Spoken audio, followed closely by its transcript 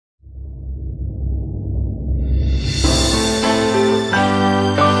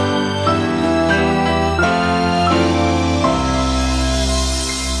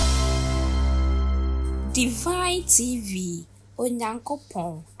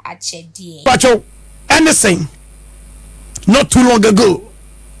Nyankopon achedie. Pacho, anything not too long ago.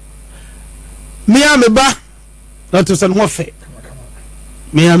 Me ba not to send wafe.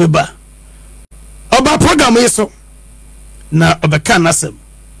 Me ba. Oba program yeso na obeka nasem.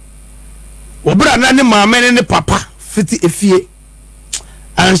 Obra na ne maame ne papa fiti efie.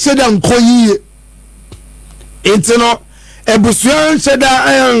 Anheda nkoyiye. Enti no ebusuan seda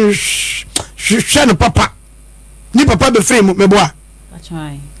hwe no papa. Ni papa be frame me boa.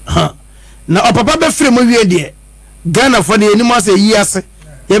 Achai. Ha. Na o papa be frame wie de. Ghana for the animal say yi ase.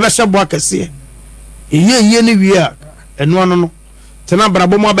 Ye be hye boa kase. Ye ni wie a eno no no. Tena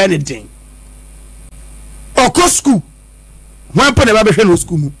brabo mo ba ne den. Oko school. Wan pa ne ba be hwe no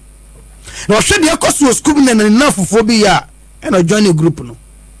school mu. Na o hwe de akoso school na na fofo bi ya e no join the group no.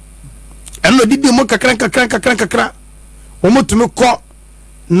 E no didi mo kakran. O mo tumi ko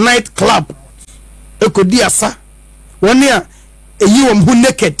night club. E ko di asa. Woni a eyi wo mu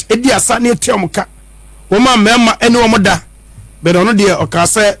naked e di asa na etiom ka. Wo ma mema ene wo moda. Be do no de o ka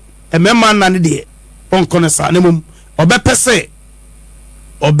se e mema na ne de on kono sa ne mum obepese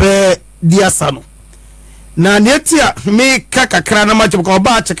obe di asa no. Na ne tia me kakakra na ma che ko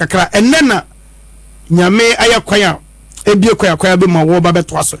ba che kakra enne na nyame ayakwan ebie kwaya be ma wo ba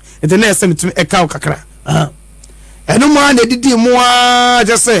beto aso ente na ese mitumi e ka kakra eno ma na didi mu a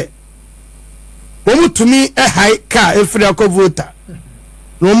je se wo mutumi e hai ka efri akọ voter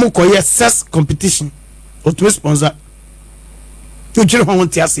no mu ko yes sex competition o to sponsor to jire ho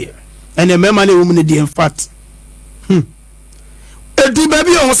ntia se ene mema na wo mu ne di in fact edu ba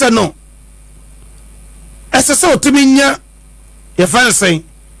bi o se no ese se otumi nya ye fan sen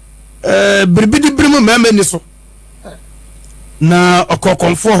bribidi brimu mema ni so na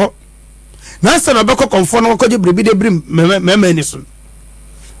okokonfo ho na se na beko konfo no koje bribidi brim mema ni so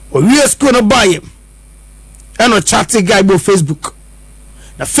o wi school no buy eno chat guy bo Facebook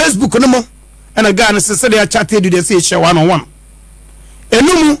na Facebook no mo ena guy no se dey chat do dey say share one on one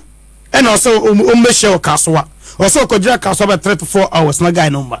enumu ena so o me share kasoa o so ko jira kasoa be 3 to 4 hours na guy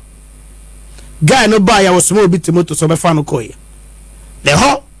number guy no buy ya was mo bi timoto so be fa no koye the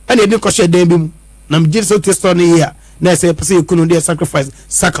ho ena edin ko share den bi mu na mjiri so testo no here na say pese ekunu dey sacrifice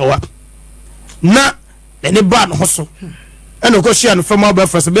SAKAWA na ne ba no so ena ko share no from our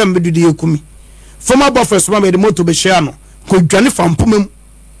breakfast be mbedu dey ekumi from our breakfast ma me de moto be share no ko dwane fampomem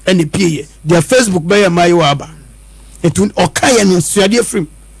ena pieye their Facebook be ya mai wa aba etun okaye no suade frame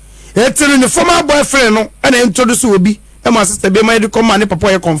etene ne former boyfriend no ena introduce obi e ma sister be mai de come ne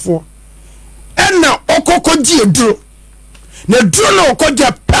papa ye konfo ena okokoji eduro na duro na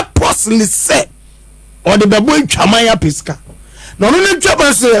okoja purposely say or the baboy twaman ya piska na no ne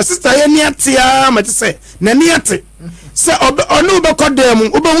twaman so sister ye ni atia ma te say na ni ate say onu be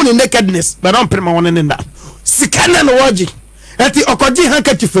kodem obehu ni nakedness but don prema won ne nda sikana no woji ati okoji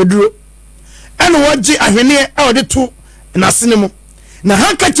hankati feduro ena woji ahwene e ode to na senemu na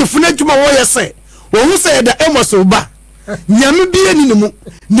hankati funa adwuma wo ye say wo hu say da emoso ba nyame bie ni nemu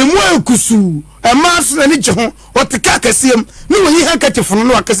nemu akusu e maso na ni je ho otika kasiem ni wo yi hankati funu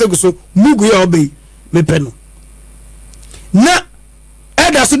no akase guso mugu ya obei mepeno na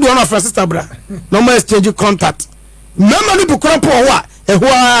eda so do na sister bra no more exchange contact mama ni bukura po wa e ho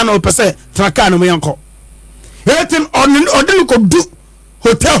na opese traka no yanko etin odin ko du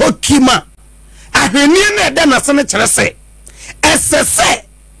hotel hokima ahwenie na eda na se ne kire se esese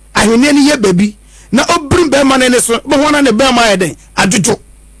ahwenie ni ye baby na obrim be man ne so bo hona ne be man eden adjojo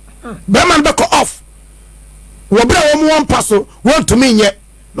be man be ko off wo bra wo mu won paso won to me nye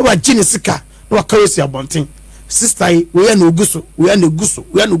no wa gini sika no wa kawesi abonten sister yi we ya na oguso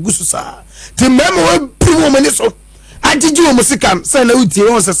sa ti memo we brim wo mani so adjiji wo musika say na utie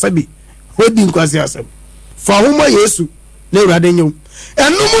won sesabi hodi nkwasi asem fa homa Yesu na urade nyum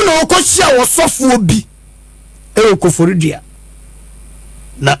enum na okohia wo sofo obi e okoforidua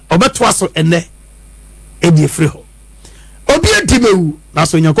na obeto aso ene edi efri ho obi edimewu na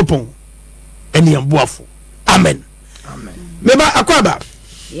so Nyankopon eni amboafo amen meba akwaba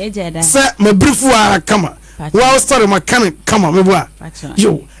yejeda se mabrifu a kama wa story makan kama meboa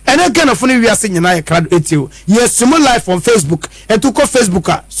yo ene gana fo ne wiase nyina ye krado etio yes mo live on Facebook etuko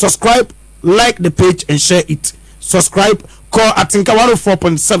Facebook subscribe, like the page and share it. Subscribe, call atinka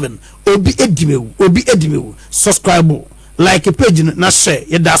 104.7 obi edimewu subscribe, like a page na share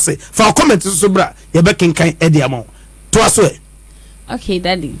ye dase fa comment so bra ye be kenkan edi amon to aso e. Okay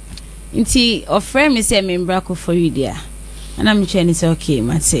daddy nti offer me say membra ko for you there and I'm trying say okay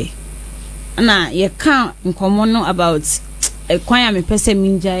mate na ye kan nkomo no about kwan ya me pese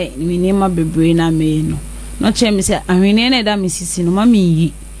minjai me nema bebre na me no no che me say ahwene na da me sisi no ma me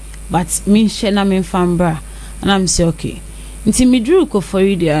yi but me she na me fambra and I'm say okay nti me drew ko for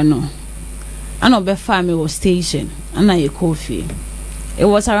you there no ana obefa me was station ana ye coffee. It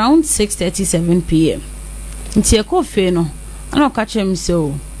was around 6:37 p.m. nti ye coffee no ana catch him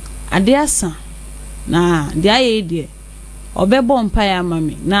so ade asa na de aye de obebo mpa ya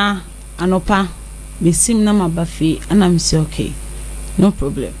mami na anopa besim na mabafi ana me say okay no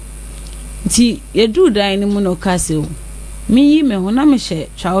problem. Nti ye do dan ni mu no kase o me yi me ho na me she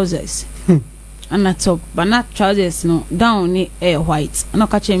trousers and na top but not trousers no down ni white ana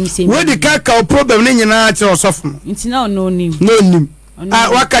catch him say we the ka problem ni nyina che osof no nti na no nim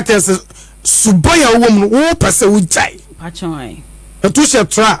wakati suboya wo wo pese wo jai pachon etu she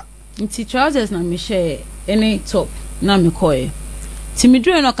tra nti trousers na me share any top na me koye ti me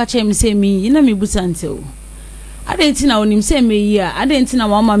dure no catch him say me na me busante o adenti na onim say me yi a adenti na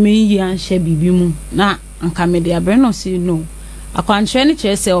mama me yi an she bibi mu na anka me de abre no say no akwanche ni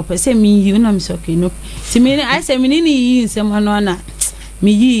che say opese me yi na me say okay no ti me I say me ni yi nsem ano na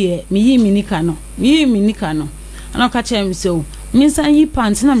me yi me nika no ana catch him say minsa yi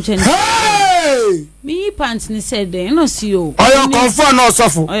pants na mche me yi pants ni said then no see o oyo confirm no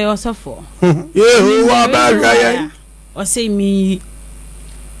sofo oyo sofo wa ba ya o say me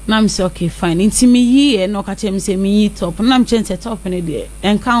na me say okay fine nti me yi no catch him say me yi top na mche say top ni de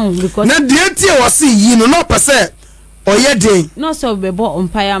encounter because na de tie o say yi no pese oye den no so be bo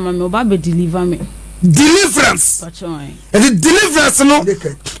empire ma me oba be deliver me deliverance and the deliverance no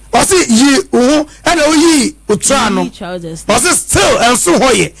o say yi o and o yi utra no o say still and so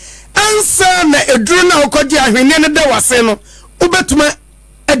hoye answer na eduru na okodi ahwene ne de wase no obetuma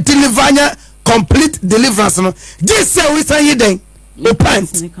a deliveranya complete deliverance no this say we say den o pant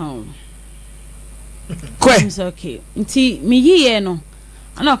kwe okay nti me yiye no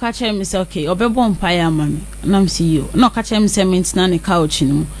ana ka che me say okay obebo mpa ya ma me na me see you na ka che me say me na ne couch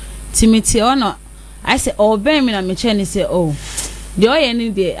ni mu timiti ono I say oh ben me na me che ni say oh the oye ni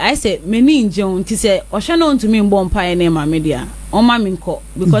de I say me ni njon ti say ohwe no ntumi mbo mpa ya na ma me dia o ma me nko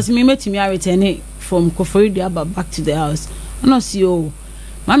because me metumi a return from Koforidua back to the house no see oh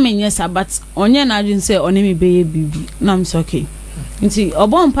ma me nyesa but onye na adwin say oni me beye bibi na me say okay nti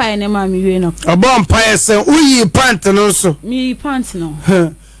obo mpa ya na ma me we no obo mpa ya say uyi pant no so me pant no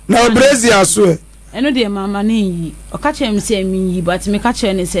na brazil so eno de mama na yi o ka che me say me yi but me ka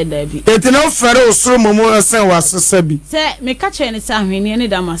che ne say da bi etina fere osoro momo sen wasesa bi say me ka che ne say ahwene ne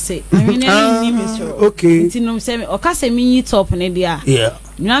da ma say ahwene ni me so okay nti no say o ka say me yi top ne dia yeah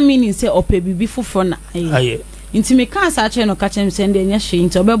na meaning say ope bibi foforo na aye nti me kan sa che no ka che me say de nya hwe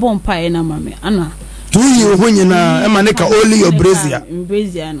nti obebo mpa e na mame ana tu yi ho nyina e ma ne ka only your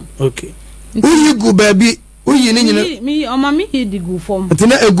brazil no okay uyi gu baby uyi ni nyina mi o ma mi di gu form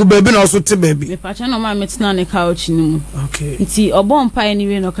ntina egu baby na so te baby me pa cha no ma metina ne couch ni mu okay nti obo mpa e ni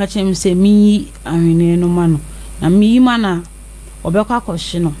we no ka che me say mi ahwene no ma no na mi ma na obekwa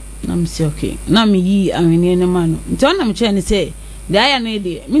akohye no na me say okay na mi yi ahwene no ma no nti ona me che ne say de aya na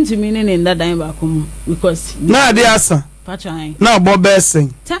de mintumi ne ndadan ba ko mu because na de asa pachan na obo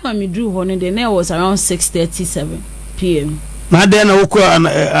besen time me drew ho ne de na was around 6:37 p.m. na de na woko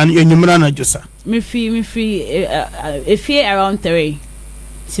enyumra na josa me free efie around 3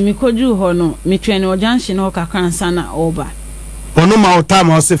 si me ko drew ho no me twene o junction ho kakransa na oba ono ma o time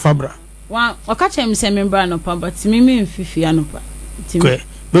o se fabra wa o ka chem se me bra no pa but me mfifi anopa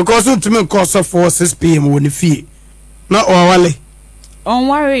because ntumi ko so for 6 p.m. woni fie na o wale on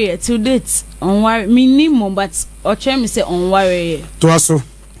worry to date on worry minimum but o chem se on worry to aso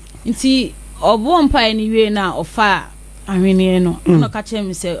nti obo mpa ni we na ofa ahwene no no ka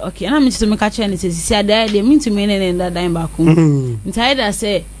chem se okay na me to me ka chem se sisi ada de mintumi ne ndadan ba ko nti I da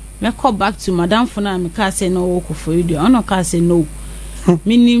say me call back to madam funa me ka say no wo ko for you ono ka say no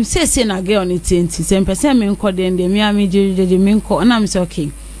minim se na girl ni tenti se mpese me nko de me ami jeje me nko na me say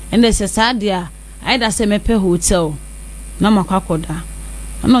okay and there say sadia I da say me pe hotel na makwakoda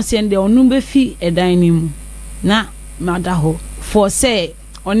ono se nde onu be fi edan ni mu na mada ho for say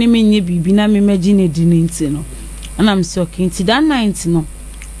oni me nye bibi na me magi ne di nti no na me say okay nti that night no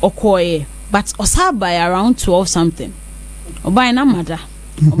okoye but osaba around 12 something obai na mada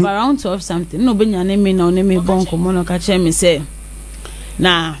around 12 something no benya ne me na oni me bonko mo no ka che me say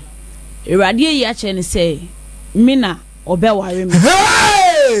na erade yi a che ne say me na obeware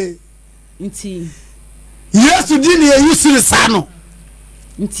me nti yesu di ne yusiri sano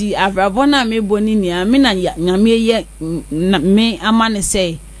nti abrabo na me boni ni me na nyame ye me amane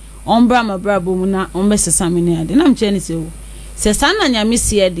say ombra mabrabo mu na ombesesa me ne ade na mche ne say se sana nyame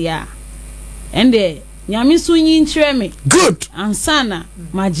sie de a ende nyame so nyi nkyere me good ansana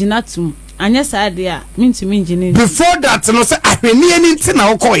maginatum anya sa de a mintumi ngine before that no say ahwene ni nti na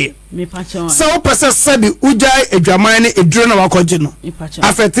okoye me pacho so opese sabi ujai edwaman ne eduro na wakoje no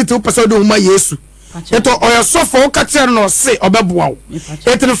afetete opese do huma Yesu eto oyosofo okache no se obeboa wo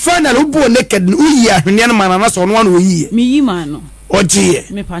eto final ubo naked uyi ahwene no manana so no wana oyi mi yi ma no oje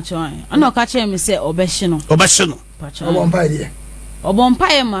me pacho ana okache me se obehye no pacho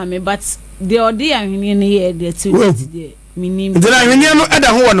obompaye ma me but the odi ahwene ne ye de ti minim de ahwene no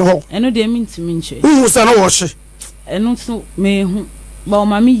eda ho won ho eno de mintumi nche hu se no wo hye eno so me hu ba o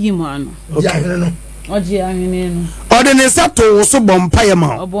ma mi yi ma no ya ahwene no oje ahwene no ode ne sato so bompaye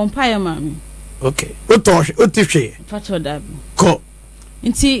ma obompaye ma me okay otihwe pacho dabi ko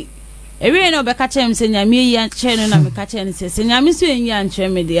nti ewe no be ka chem se nyame yi anche no na me ka chem se nyame so yi anche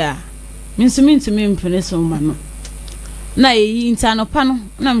me dia minsumi mpene so ma no na yi intano pa no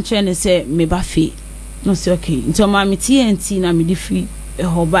na me che ne se me ba fe no se okay nti o ma me TNT na me di free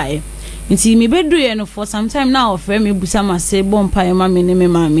ho bae nti me bedu ye no for some time now offer me busa ma se bompa ye ma me ne me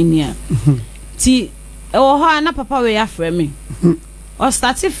ma me nia ti e wo ha na papa we ya frɛ me o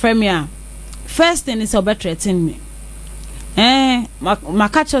start frɛ me a first thing is about threatening me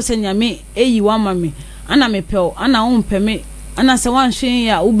makacho se nyame eyi wa ma me ana me pel ana wo mpɛ me ana se wan hwen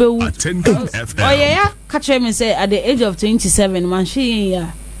ya ubewu oye ya kacho me say at the age of 27 man hwen ya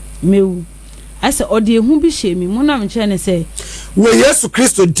mewu I said odi ehu bi hye me mu na me kye ne say we Yesu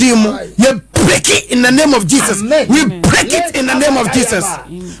Christo dimo ye break it in the name of Jesus. Amen. We break it in the name of Jesus.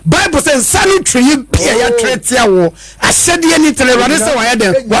 Bible says sanu tree ye bia ya tretia wo ahyede ni telewade se wa ye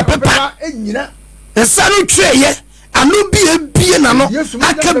den wa pepa sanu tree ye anu bia na no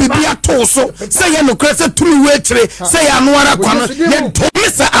aka bibia to so se ye no kra se tumi we kire se ye anu ara kwa no ye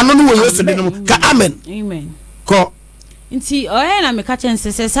domisa anu no wo Yesu de no ka amen ko nti oye na me ka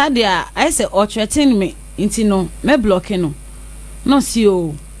chense se sade a I say o threaten me nti no me block no si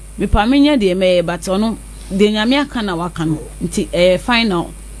o me pa menya de me but ono de nyame aka na waka no nti final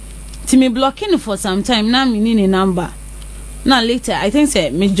nti me blocking for some time na me ni number na later I think say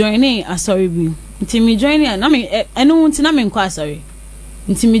me joining sorry bi nti me joining na me eno nti na me nko sorry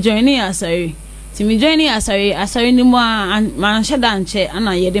nti me joining sorry nti me joining sorry ni mo man sheda nche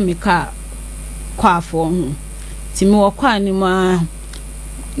ana ye de me ka kwa afo ho nti me wakwa ni mo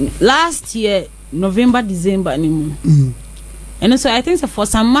last year November December ni mo and so I think so for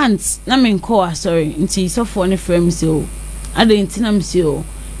some months na me nko sorry nti so for ne frame so ade nti na me so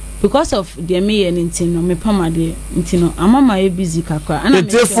because of the me nti no me pamade nti no amama e busy kakra ana me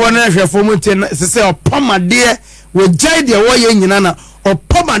tefo na hwefo mu nti se se opamade we jai de wo ye nyina na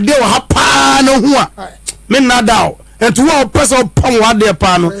opamade wo ha pa no ho a me na dawo entu wo person opam wa de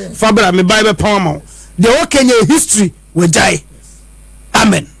pa no fa bra me bai be pam ma de wo kenye history we jai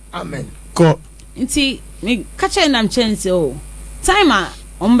amen ko nti me kache na mchense o time a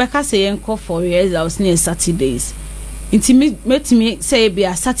ombeka say enko for years I was near Saturdays nti metimi say be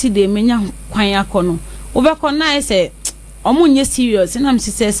a Saturday menya kwan akono obeko na say omunye serious na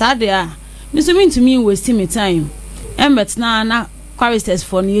msi say sade a miso mintumi waste me time embet na choristers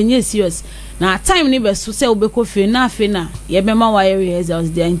for nye serious na time ni be so say obeko fe na ye be ma wire years I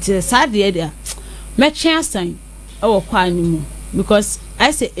was there nti sade there me chance o kwa ni mu because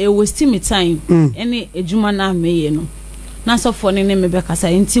I say e waste me time any ejuma na meye no na so for ne me be kasa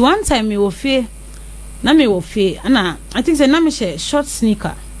nti one time me wo fe ana I think say na me short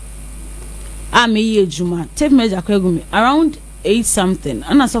sneaker me ye ejuma tape measure kwegu me around 8 something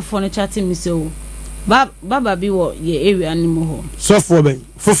ana so for ne chatting me so baba bi wo ye area ni mo ho so for ben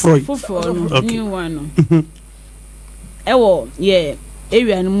foforo no new one no wo ye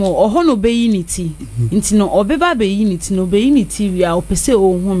area no mo oho no be unity nti no obeba be unity no be unity wi a opese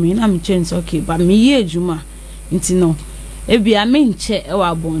ohun mi na me chance okay ba me ye ejuma nti no ebia me nche e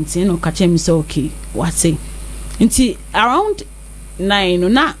wa bontin no ka chem so okay wate nti around 9 no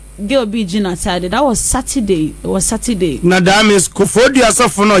na girl be gina side that was Saturday na damis ko fodi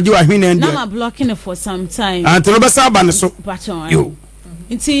asofo no ji wa hwene ndia na ma blocking for some time antino be sa ba ne so yo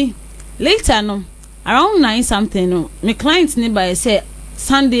nti later no around 9 something no me client ni by say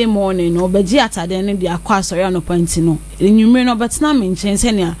Sunday morning no beji atade ne dia kwa sorry no point no enyumre no betina me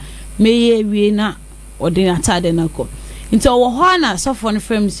nchense ne a meye wie na ode atade na ko nti wo ho na sofo no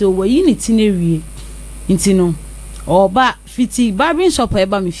frame so wo unity na wie nti no oba fiti barbering shop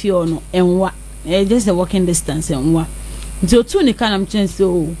eba me fie no enwa just a walking distance enwa nti otu ne kana mchense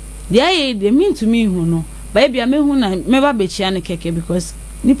o de mean to me hu no ba bia me hu na me ba bechia ne keke because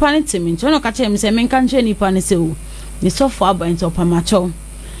nipa ne temi nti no ka che me se me nka nche nipa ne se o ni sofo abantu opamacho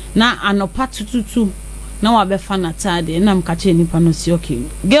na anopa tututu na wa be fa na tade na mka che nipa no si okay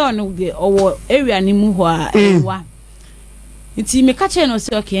girl no ge owo area ni mu ho a enwa nti me ka che no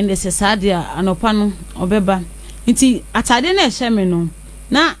si okay ende se sade a anopa no obeba nti atade na ehye me no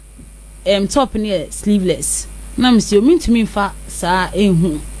na top near sleeveless. Na me see o mean to me fa sa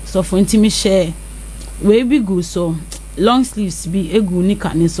ehu so for ntimi share we be good so long sleeves be egu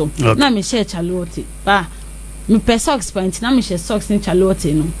nika ni so. Na me share chalote ba me pe socks pant na me share socks ni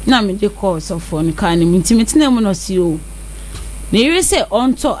chalote no. Na me dey call so for nika ni ntimi tena mu no see o. Na you say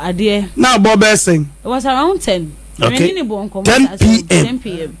on to ade. Now Bob saying it was around 10. Okay. 10 p.m. 10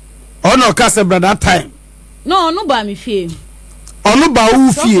 p.m. Oh no, case brother that time. No ba me fie. Ono ba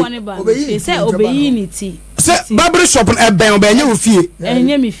wo fie. Obeyi say obeyi ni ti. Say barber shop e ben obenye wo fie.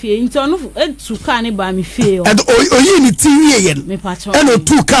 Enye me fie. Nti ono etu car ne ba me fie. And oyi ni ti wie yen. Me patro. And o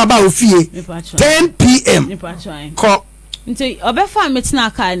tu car ba wo fie. 10 p.m. Me patro. Ko. Nti obefa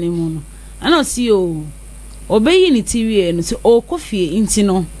metina car ne mu no. Ana si o obeyi ni ti wie no. So o ko fie nti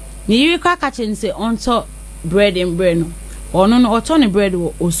no. Ni yiri ka ka chen say onto bread and bread no. Ono no oto ne bread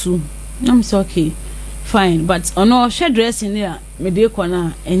wo osu. I'm so okay. Fine, but ono she dressing there me dey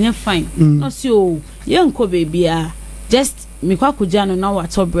kona enye fine. No see o yenko baby just me kwa kuja no na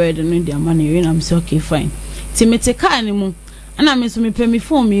wato bread no dey amana I'm so okay fine. Ti me te car ni mu ana me so me pe me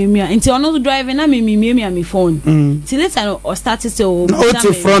phone me nti ono driving na me me phone. Ti later no o start say o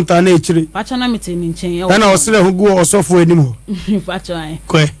o front and echiri. Pacho na me te ni nchen ye. Na o sele hu go osofo anim ho. Pacho ai.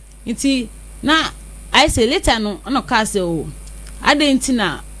 Kwe. Nti na I say later no ono car say o ade nti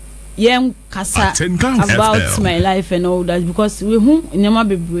na yem kasa about my life and all that because we who nyama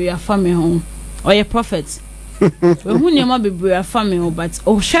bebre afa me ho or your prophet we who nyama bebre afa me ho but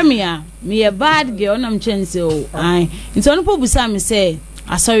oh hwe me a me a bad girl na mchense o ai nti ono po busa me say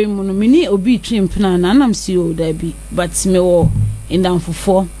asori mu no me ni obi twimp na nam si o da bi but me wo indam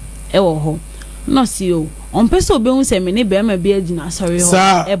fofo e wo ho no si o on peso be hu say me ne be ma bi agina asori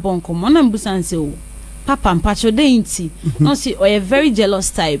ho e bon komo na mbusa se o papa mpacho de nti no si o a very jealous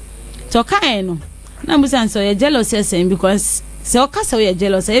type. So kind no na musan so you jealous saying because so kasa you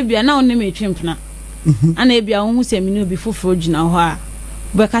jealous e bia na onne me twimp na ana e bia hu se me no bi foforo gina ho a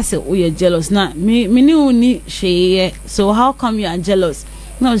be kasa you jealous na me ni uni hweye so how come you are jealous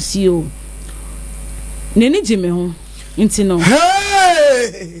no see you neni jime ho nti no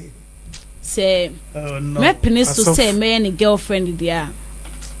hey say me penis to say me any girlfriend dia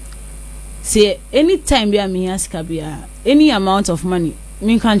say anytime bia me ask bia any amount of money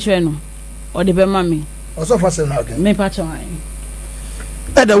me country no or the be mami also for say now me patcho ai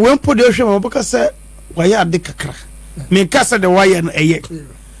e da wen po de hwe mo baka say waye ade kakra me kasa de waye no eye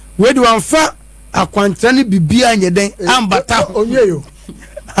we do anfa akwantra ne bibia nyeden ambata onyeyo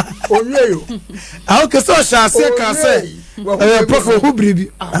ah okay so sha say ka say prophet who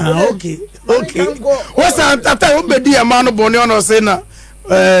bribi okay what's after obedi ama no bone ono say na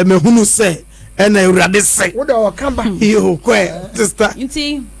me hunu say and urade say wo da o kamba yo kwe sister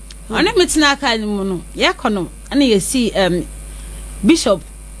nti ana metina aka ni mu no ye kono ana ye see bishop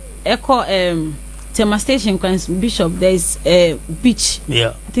eko tema station kwans bishop there is a beach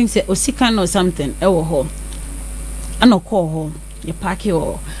yeah I think say Osikan or something e wo ho ana ko ho ye park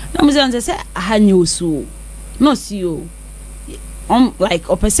ho na mu say ahanyo so no see o like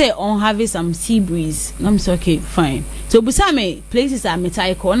opposite on having some sea breeze I'm so okay fine so busame places are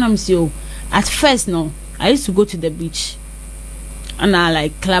metai ko na msi o at first no I used to go to the beach and I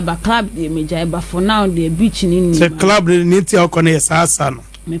like club the major but for now the beach in the club ni ti akọ na yesasa no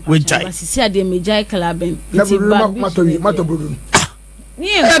we jai but see the major club in mato bodo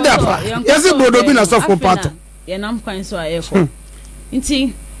yeah da yes bodo bi na so for part ye nam kwan so ayeko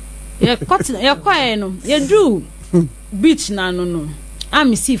nti ye kwa no ye do beach na no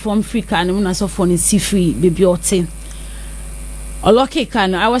am see from Africa no na so for ni see free baby ote oloke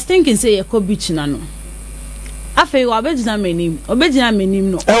kan I was thinking say ye ko beach na no afei wa obejina menim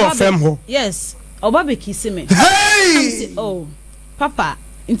no e fem ho yes oba be kiss me hey oh papa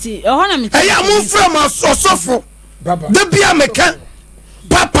nti ho na me ya mo from osofo baba de bia meka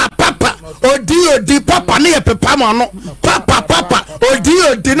papa odi papa na ye pepa mo no papa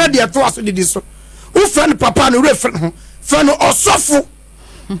odi na de to aso didi so u friend papa no re friend no osofo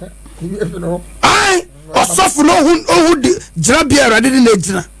ai osofo no hu di gira bia rade na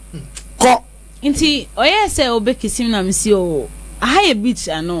gira ko nti oye say obekisim na msi o high beach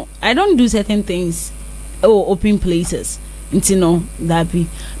ano I don't do certain things open places nti no that be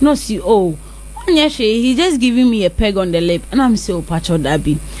no see onye he just giving me a peg on the lip and I'm so patch that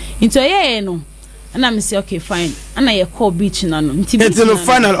be nti oye no and I'm say okay fine and I call beach na no nti no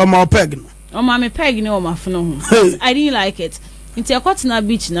final on my peg no on my peg no my phone I didn't like it nti I na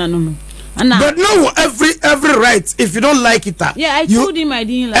beach na no but no every right if you don't like it yeah I told him I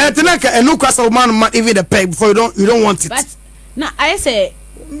didn't like it and no kwasa man even the peg before you don't want it but now I say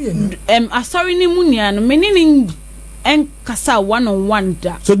sorry ni munia no menini and kasa one-on-one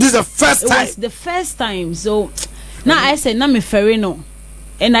da. So this is the first time? It was the first time. So now I said, na me ferry no.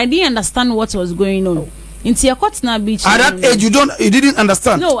 And I didn't understand what was going on. In Tiakotna Beach. At that age, you didn't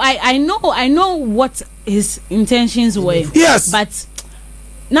understand? No, I know what his intentions were. Yes. But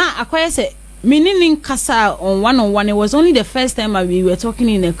now I say, meaning kasa on one-on-one, it was only the first time we were talking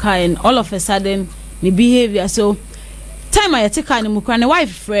in a car, and all of a sudden the behavior. So time I take her and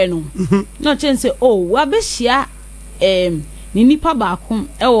wife friend no chance say, oh, wabeshia ni nipa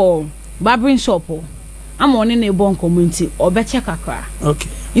baako barbering shop. I'm on in a bon community or better kakra. Okay.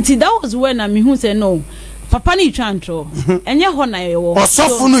 That was when I mean who said no. Papa ni chantro. Enya ho na yewo.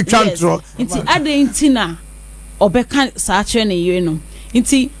 Osofo no chantro. Ade ntina obeka sa trene ye no.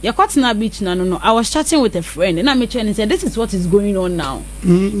 Yakotna beach na no. I was chatting with a friend and I met her and said this is what is going on now.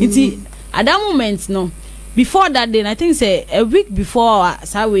 At that moment no. Before that day, I think say a week before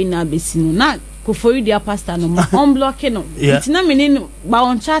Sawe na besi no. Na kofori dia pastor no unblock no. Na meaning ba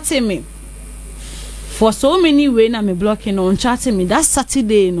on chatting me. For so many way na me blocking on chatting me that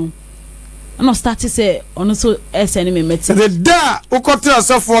Saturday no. I no start to say on so send me message. The da ukotra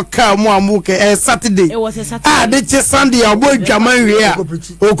SACR car mo amuke Saturday. It was a Saturday. The Sunday abo dwaman we a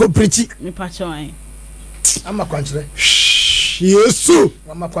okoprichi. Me pacho an. Ama kwanchire. Yesu.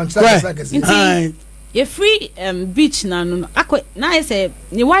 Ama kwanchire. You free beach na no. Akwa na I say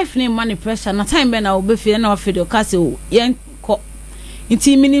the wife name money pressure na time be na obefi na ofi do case o yen ko.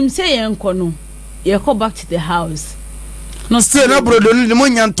 Nti minim say yen ko no. You go back to the house. No stay na brodo ni mo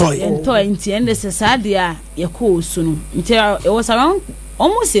nyantoy. Ntoy nti ende se sadia ye ko osu no. Nti it was around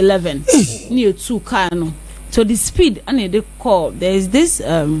almost 11 near 2 car no. So the speed and they call there is this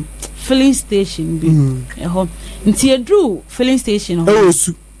filling station bi. Nti e drew filling station ho.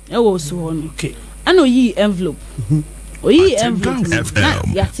 E osu ho no. Okay. Ano yi envelope. Oyi envelope. Na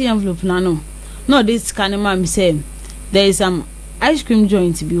yati envelope na no. No this kanema me say there is ice cream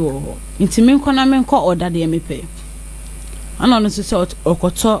joint bi wo. Nti me nkona me nko order de me pay. Ana no so sort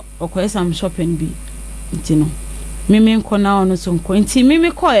okoto okoyesam shopping bi. Nti no. Me nkona ono so nko. Nti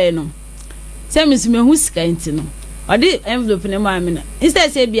me ko e no. Say me hu sika nti no. Odi envelope ne ma me na.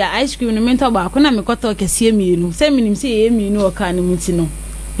 Instead say bia ice cream no me nto ba ko na me koto kese mienu. Say me nim say e mienu o ka ne nti no.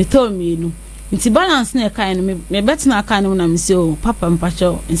 Me to mienu. Nti balance na ka no me betina ka no na me say o papa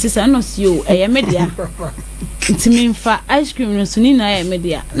mpacho. Nsi say no see o eye media. Nti me mfa ice cream no so ni na eye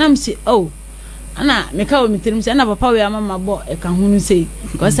media. Na me say oh ana me ka o mitirim say na papa we amama bo e ka hunu say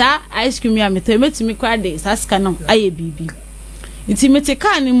because ice cream ya me to metimi kwa de saska no aye bibi. Nti me te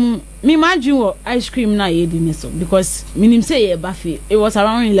ka ni mu me imagine wo ice cream na ye di ne so because minim say ye bafi. It was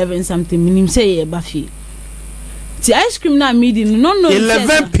around 11 something minim say ye bafi. The ice cream na midi no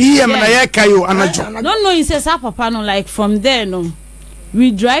 11 p.m. na ye kayo anajo. No he says papa no like from there no. We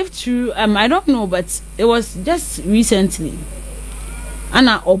drive through I don't know but it was just recently.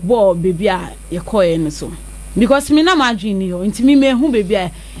 Ana obo baby a ye koye no so. Because me na ma dream yo nti me hu baby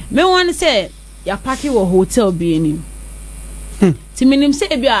a me wan say ya park wo hotel bi enim. Ti minim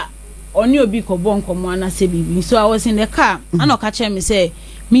say bi a oni obi ko bon komo ana say bibi. So I was in the car and okache me say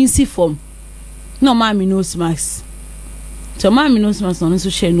me see form. No mommy nose mask. So mommy nose mask no so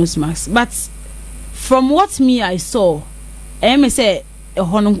share nose mask. But from what me I saw, me say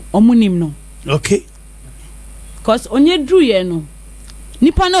hono omunim no. Okay. Cause onye dru ye no.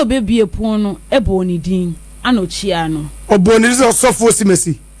 Nipa na obebie pon no ebo ni din anochia no. Obo ni so sofo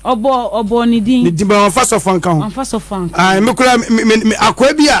simesi. Obo ni din. Ni dimba wan fa sofo nka ho. Wan fa sofo nka. Ah me kura me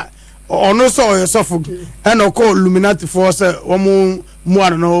akwa bia ono so oyo sofo. E no ko Illuminati for say omo mu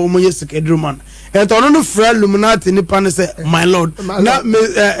ano no omo yesik edruman. And ono no fra Illuminati ni pan say my lord. Na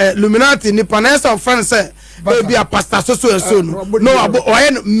Illuminati ni pan say friend say be a pastor so no. No abo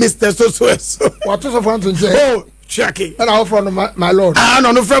o Mr. so. What is of to say? Oh, check it. And I from my lord. Ah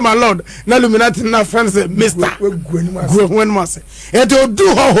no friend my lord. Na Illuminati na friend say Mr. Gwen must. And to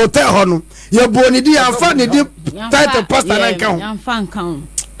do hotel hono. Ye boni di amfa ni di title pastor na kan. Amfa kan.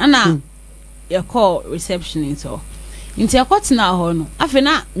 Ana ye call reception into. Inti akotina ho no. Afi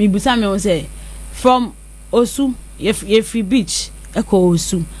na me busa me say from Osu ye free beach eko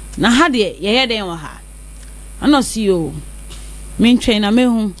Osu. Na ha de ye den wa ha. Ana see o. Me train na me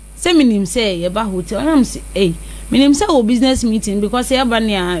hu. Say minim say ye ba hotel. Ana say eh minim say o business meeting because here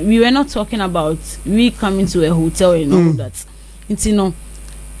bania we were not talking about we coming to a hotel and all that. Inti no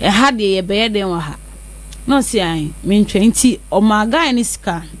e ha de ye be den wa ha. No see ai me train ti o ma guy ni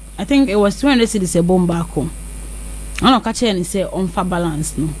sika. I think it was 200 cedis a bomb back home. I don't catch any say on for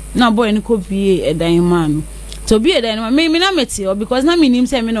balance no. Now boy ni could be a dying man. To be a dying man, me na meti or because na me nim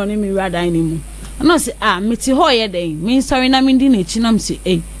say me no ni me rather anymore. I no say meti ho ye day. Me sorry na me di na chinam say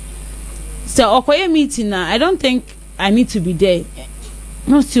eh. So okoye meeting na I don't think I need to be there.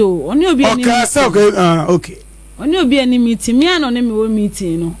 No, so only obi any okay. Only obi any meeting. Me and only me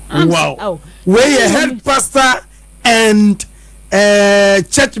meeting. No. Wow. Where your head pastor and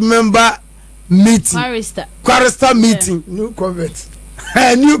church member meeting. Chorister meeting. Yeah. New convert.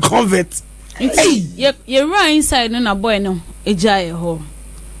 New convert. Hey. You run inside na boy no. Ejaye ho.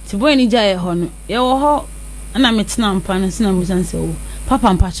 Ti boy ni jaye ho no. Ye wo ho. Ana metina mpa no sina musan say oh. Papa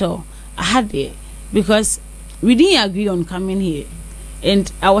mpacho. I had it because we didn't agree on coming here.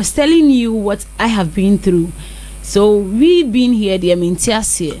 And I was telling you what I have been through. So we been here the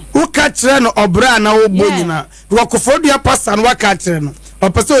Amintias here. Who catch no obra na wo bonina. Rokofodia pastor no catch no.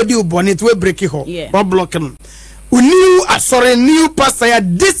 Opeso di ubonit we break it ho. Or block him. New sorry new pastor.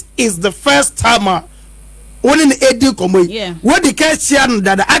 This is the first time only in edu komo. Yeah. What the catch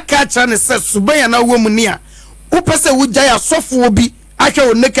that I catch and says subaya na wo munia. Upese wo jaya sofu obi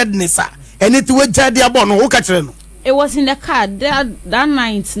ahwe nakedness and it we jade abon no catch no. It was in the car that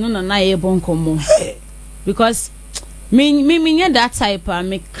night no na ebon komo. Because me that type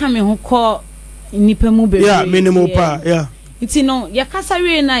me come ho call nipa mu be. Yeah, minimum pa, yeah. It's no ya kasa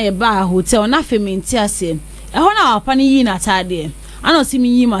we na ye ba hotel na fe me ntiase. E ho na apa ni yi na tade. Ano si me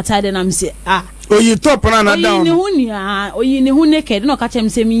yi matade na me say oh you top na down. Oyi ni hu nia, oyi ni hu naked no ka chem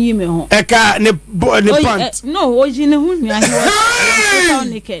say me yi me ho. Eka ne pant. No, oyi ni hu nia he was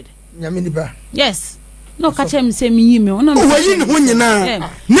naked. Nyame ni ba. Yes. No catch him say me me. Oh, we ni hu nyina.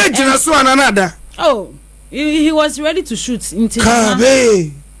 Na gina so ananada. Oh, he was ready to shoot into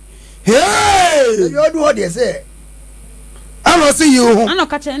Kabe. Hey! You do what they say. I don't see you. I no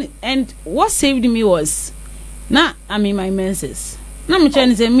catch any. And what saved me was now I'm in my menses. Now me trying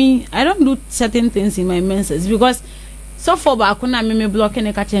to say me I don't do certain things in my menses because so far back when I me blocking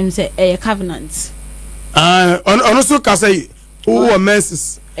the catch him say a covenant. Also can say who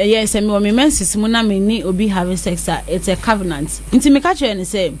menses. Yes, and me menses muna me ni obi having sex. It's a covenant. Into me catch and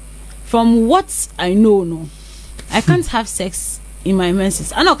say from what I know, no, I can't have sex in my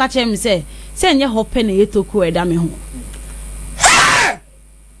menses. I know catch him say nye hope na yetoku eda me ho.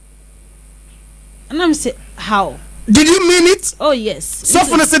 And I'm say how? Did you mean it? Oh yes. So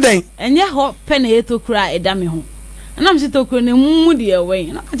for the day. And nye hope na yetoku eda me ho. And I'm say toku na mu de away.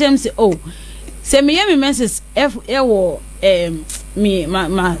 And I catch him say oh, say me me menses me ma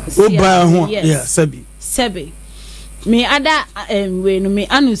yeah sebi me ada we no me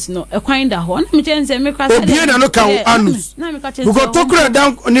anus no ekwan da ho na me chen say me kwasa obi na no ka anus na me ka chen because tokura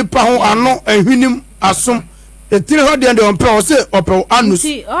dan nipa ho ano ehwinim asom etire ho de on pe o say ope anus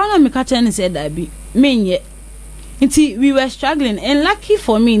see na me ka chen say da bi me nye nti we were struggling and lucky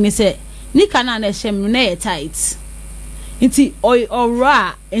for me ni say ni kana na shem na ye tight nti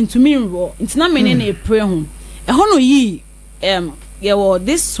ora entumi nro nti na me ne na epre ho e ho no yi yeah, well,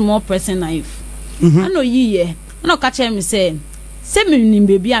 this small person knife. I know ye, no catch him say, send me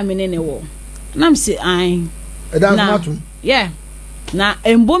baby, I'm in any war. And I'm say, I, yeah, now,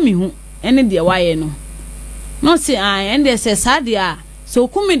 and bomb who any dear why no. No, say I, and they say, Sadia, so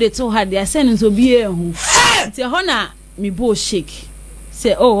come me the two had their sentence to be a who. Say, Hona, me bo shake.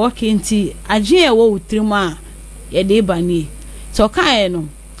 Say, oh, okay, tea, I jeer wo 3 ma, ye day by me. So, no.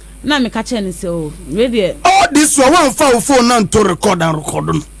 Na me catch and say oh really oh this one phone now to record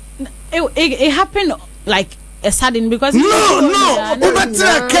it happened like a sudden because no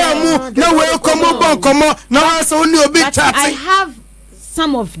better come now welcome now so only a bit chat I have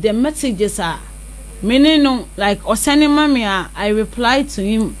some of the messages are meaning no like or sending mommy I replied to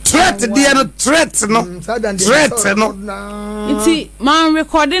him threat no it's man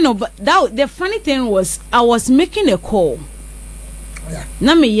recording no but that the funny thing was I was making a call.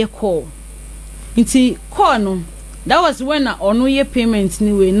 Na me ye call. Nti call no. That was when I ono ye payment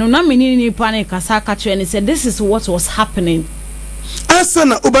anyway. No na me ni panic kasa ka and said this is what was happening. Answer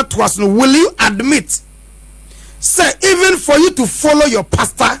na ubetwas no will you admit say even for you to follow your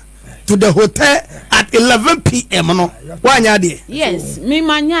pastor to the hotel at 11 p.m. no wanya there? Yes, me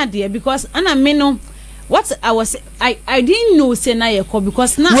manya there because ana me no what I didn't know say na ye call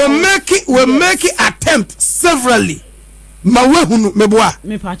because now we make attempt severally. Ma wehunu meboa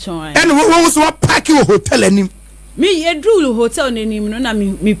me patron and we so park your hotel anim me ye drew hotel anim no na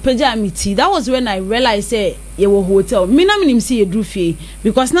me pagya me tea. That was when I realized say ye wo hotel me na me see ye drew fie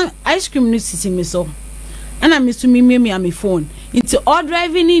because now ice cream no sisi me so and I miss to me am phone into all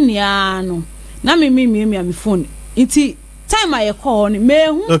driving in ya no na me am phone into time I call me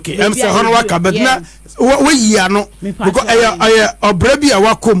okay I'm say hono waka but na we yi no because I obra bi a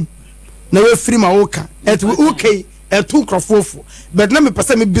wakom na we free ma woka et okay two crofofo but na me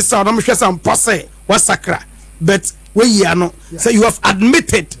pese me bisa na me hwesa mpose wa SACR but we yi no so you have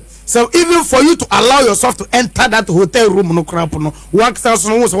admitted So even for you to allow yourself to enter that hotel room, no crap, no work sounds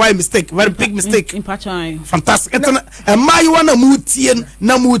no was why mistake, very big mistake. Fantastic. And my one a mutien,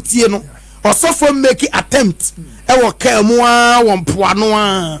 na mutien, or so for making attempt. I will care more one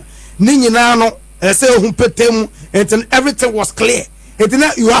poano, Ninano, say humpetem, and everything was clear.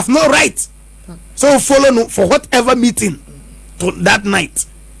 You have no right. So follow no for whatever meeting to that night.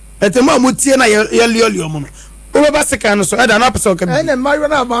 At the moment, Mutiana, Over second, so I don't know. And then my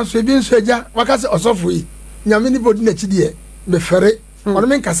one advance will be in Soja, Wakasa or Software. Yamini body next the ferry, or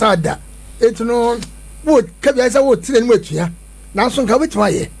the Casada. It's no wood, Cabeza would train with you. Now, some cover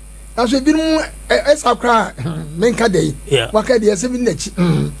my as we been SACR, Menka day, Wakadia 7 next,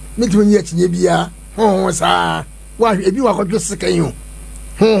 between yet Yabia, oh, sir. Why, if you are just second you.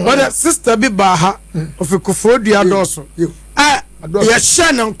 But sister be Baha of a Kufodia also. Yes,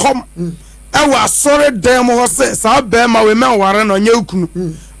 Shannon come. I was sorry, damn, was says, I'll bear my women warren on you.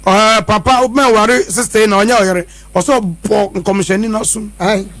 Papa, my worry, sister, on your also pork commissioning us soon.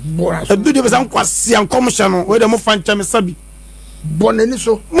 I do the some quasi commission where the more fan Chamisabi.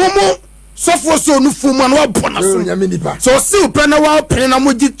 Boneniso, Momo, so for so no fuman or bonus. So, still, Penawa,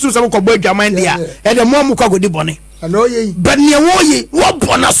 Penamuji to some cowboy Jamandia, and the more Muka with the bonnet. I know ye, but near Woye, what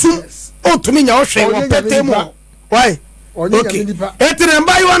bonus? Oh, to me, your shame, why? Okay. Eti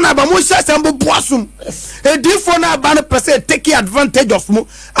buy one abamusha sambu boasum. Edifo na bana pese take advantage of mu.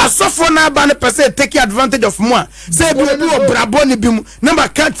 Asofo na bana pese take advantage of mu. Say bi obrabo ni bi mu. Number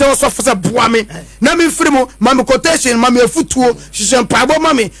can't tell sofo se boa me. Na me free mu, mami quotation, mami efutuo, shishem pabo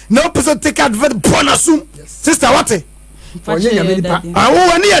mami. Na pese take advantage bonusum. Sister what? Onye nyame nipa. Ah,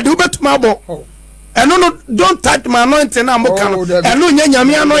 wani ya de ubetuma abo. And no, don't touch my anointing. I'm and no,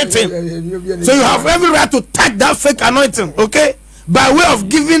 anointing. So you have every right to touch that fake anointing, okay? By way of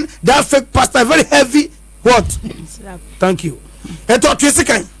giving that fake pastor a very heavy what? Thank you. And to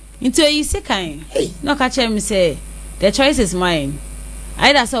second. Into a second. No catch him say the choice is mine.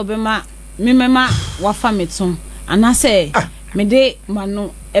 Either so be ma wafa metum. And I say me de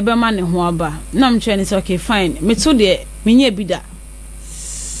manu ebema ne ho aba. Na I'm trying to say okay fine. Me to de me nye bida.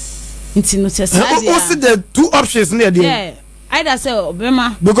 What's the two options near the yeah either say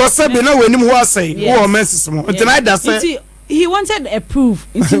Obama because say be no when him who say who messes more either say he wanted a proof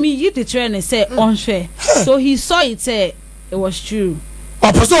into me you the train and say unfair so he saw it say it was true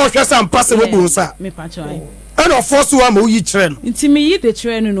person was some possible sir me patron and of force one who you train into me you the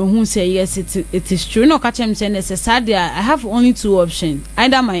train no who say yes it is true no catch him saying necessary I have only two options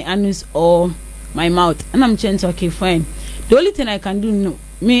either my anus or my mouth and I'm trying to okay fine the only thing I can do no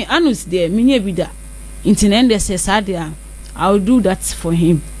me anus there me nye bida intended says I'll do that for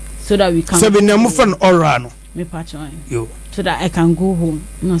him so that we can so be no fun orano me patron you so that I can go home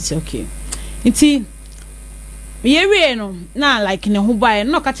no say okay nti me area no na like ne ho buy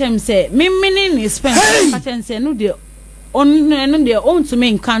no catch him say me ni spend catch him say no de on de own to me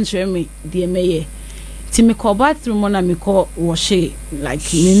in country me de meye ti me call bathroom na me call wash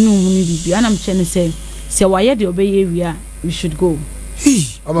like me no ni bibi and I'm trying say why de obey area we should go.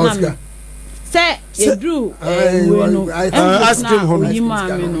 Amaska. Say you drew. Ask him how much.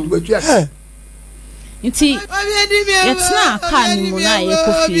 Nti yetna aka ni mu na ye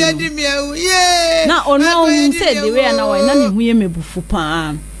kofi na ono say the way na why na me hu ye mebufu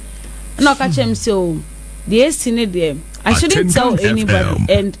pa na ka chem say o the esine there I shouldn't tell anybody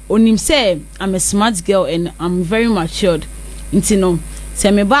and onim say I'm a smart girl and I'm very matured nti no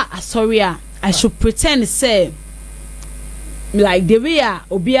say me ba sorry I should pretend say like the way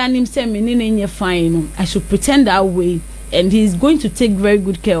obianim say me nenye fine I should pretend that way and he's going to take very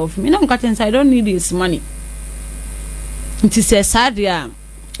good care of me no catch I don't need his money it is a sad ya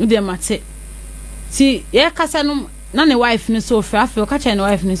dem mate see ye kasa no na ne wife ni so fa fa catch na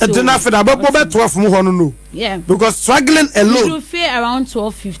wife ni so e na fa da bo be 12 mu ho no yeah because struggling alone you feel around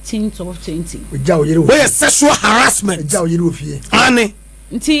 12 15 12 20 we sexual harassment ani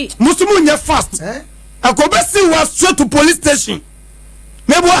nti musumu nya fast akobesi was straight to police station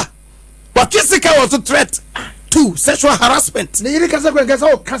meboa wakisika was a threat to sexual harassment ne yiri kasa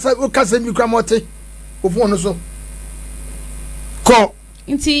o kasa mi kwa mote ofu ono so ko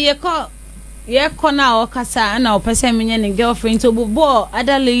nti ye ko na o kasa na o pese menye ne girlfriend to bo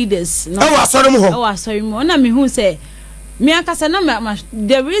other ladies no e wa sorry mo na me hu say me akasa na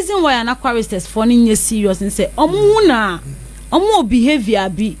the reason why an aquarist for nye serious and say omo behavior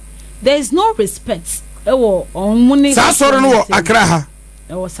be there is no respect ewo onmuni sa soro no akra ha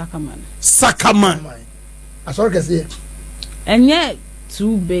ewo sakaman asoro kese enye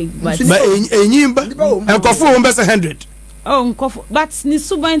too big but enyimba enkofo won be 100 oh nkofo but ni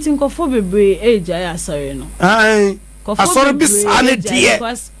subanti nkofo bebre age ya sorry no ai asoro bi sane die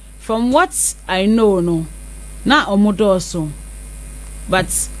because from what I know no na omodoso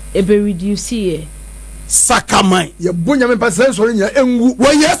but ebe reduce here sakamai ye bonya me pa sensoro nya enwu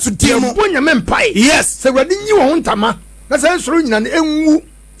wo yesu timo bonya me mpai yes se wadi nyi wo ntama na sensoro nya na enwu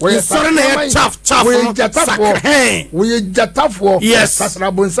wo ye sore na ye chaf wo ye jatafo yes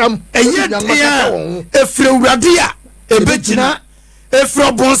sasra bonsam eye dia efre urade a ebegina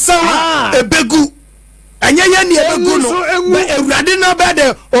efre bonsam ebegu anya ya ni ebegu no urade na be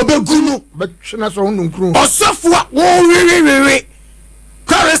de obegu no betwena so hunu nkru osofo a wo wewe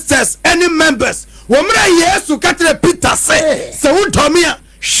choristers any members womra yesu katre peter se wo tomia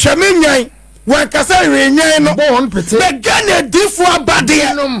hwemenyan wan kasa hwenyan no bon pete be gane difo abade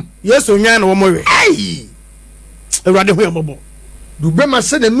yesu nyan no wo we ai urade ho yebobo dube ma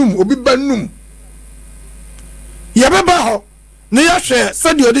se nanum obi ba num ye beba ho ne ya hwe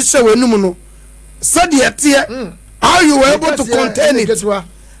se de odi hwe wanum no se de tie how you were able to contain it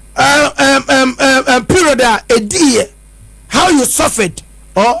period a die how you suffered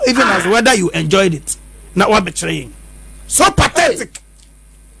or even as whether you enjoyed it na what betraying so pathetic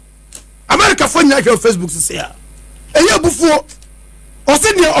America for nya hwe Facebook say ya eye bufuo o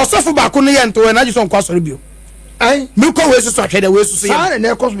se de osofo ba ko no ye nto na jiso nkwa sori bio ai me ko we so hwe de we so ya na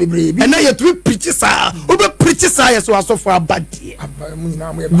ekos bebre bi na ye tu preach sa o be preach sa ye so asofo abade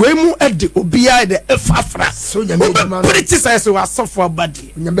we mu ede obia de efafra so nya me preach sa ye so asofo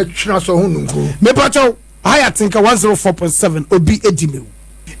abade nya be twena so hunu nkru me pacho I think 104.7 obi edimew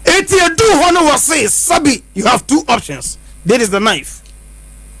eti edu hono was say sabi you have two options that is the knife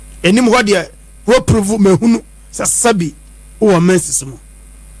enim ho de wo prove mehunu say sabi o menses mo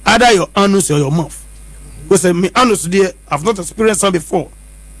either your anus or your mouth we say me anus there I've not experienced some before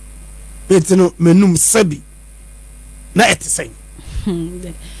eti no menum sabi na etisay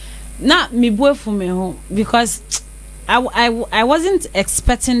na me boyfriend me home because I wasn't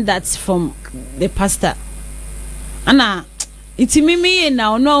expecting that from the pastor ana iti mimi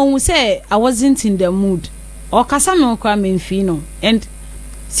na no say I wasn't in the mood or kasa me okra me mfi no and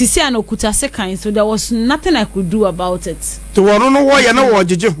sisi anokuta second so there was nothing I could do about it to one no why na wo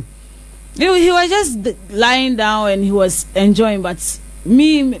jeje he was just lying down and he was enjoying but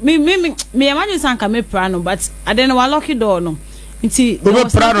me imagine sanka me prano but I didn't wa lucky door no iti we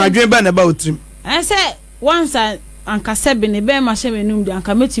prano adwen ba na ba otrim I say once anka sebe ne be ma hye menum de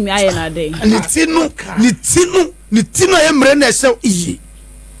anka metumi aye na de ni tinu emre na ehye iyi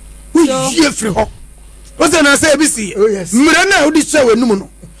wo yie firi ho wo se na say bisi mre na wo di hye wanum no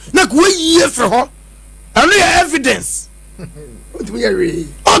na ko yie firi ho anu ya evidence what we are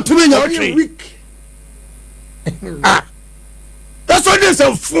weak that's what they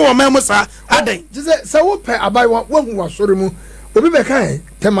say for me musa adan just say wo pe abai wo hu asori mu obi be kan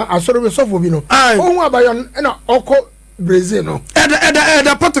tema asori be sofo bi no o hu abayon na oko Brazil no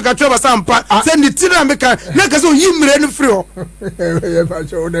eda potuka chwa sampa se ni tira meka na ka so yimre no free ho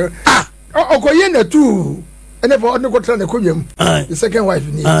okoye na tu ene fo ne ko tra na kodwam the second wife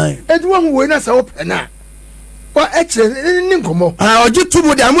ni edwa hu we na sa open na wa eche ni nkomo oji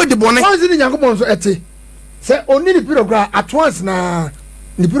tubu de amodi bone onzi ni nyankopon so ete se oni ni program at once na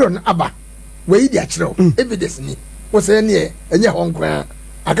ni program aba we di akire evidence ni wo se ne enye honkwa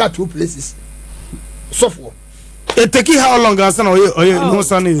I got two places software it take how long as no no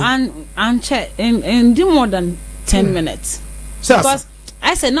sunny and check in do more than 10 minutes because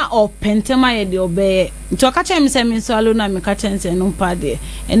I said na o pentema ye de obey to ka chem say me so alo na me ka chen say no pa de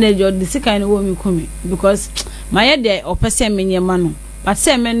and the the sika ni wo me kumi because my ye de o pese me nyema no but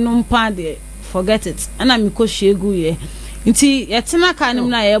say me no pa de forget it ana me ko hwegu ye nti ye tena ka nim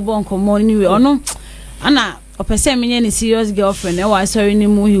na ye bon komo ni we ono ana o pese me nye ni serious girlfriend e wa sorry ni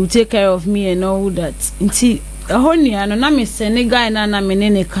mu he will take care of me and all that nti ahonia no na me sene guy na me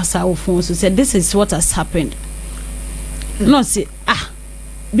ne kasa wo phone so said this is what has happened no say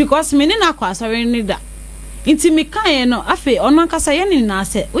because me ne na kwa sorry ni da nti me kan no afi ono kasa ye ni na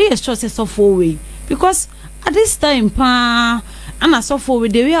say we sure say so for way because at this time pa ana so for we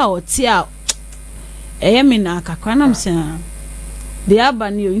the way out here eye me na akakwa na me say the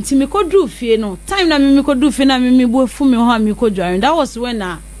abani o nti me ko du fie no time na me ko du fie na me bu fu me ho me ko dware that was when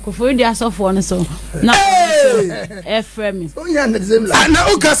Kofori di asofo on so na FM oh yeah the same like na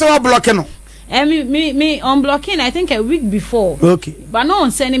o kasa wa blocking no me on blocking I think a week before okay but no on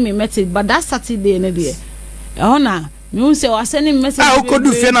sending me message but that Saturday na there na me say was sending message o ko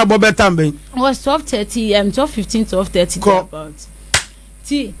du fie na bo betam ben was 12:30 12:15 12:30 about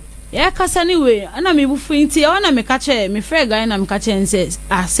ti ya kasa ni we ana me bufu nti ya na me ka che me frɛ guy na me ka che say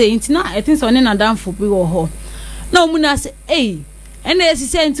say nti na I think so ne na danfo bi wo ho na mu na say and as he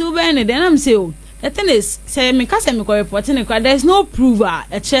said to Ben, then I'm say, the thing is say me case me ko reporting it, there is no proof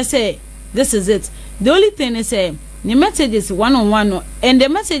say this is it. The only thing is say the message is one-on-one, and the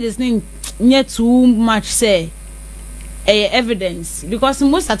message is not too much say evidence, because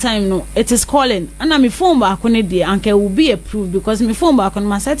most of the time no it is calling and my phone back on it and will be approved, because my phone back on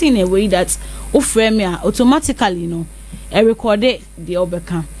my setting in a way that frame me automatically I record it the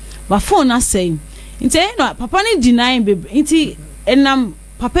obeka but phone not saying into papa ni denying baby into and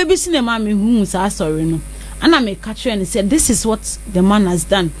papa be cinema me who sorry no and I make catch and said this is what the man has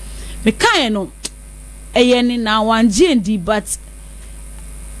done me kind now one G&D, but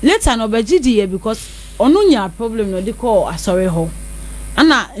later no be GD because onunya problem no dey call sorry ho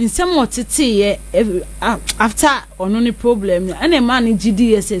ana in some what tete after onuni problem and a man in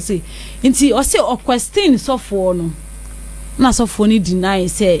GDSS nti o say o question so for no na so for ni deny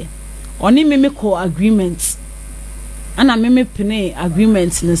say oni me call agreement ana me pene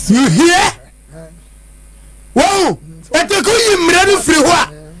agreement no so you hear wow ete ko yimre free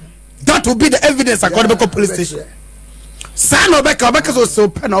ho that will be the evidence according to police station. Son of Becca so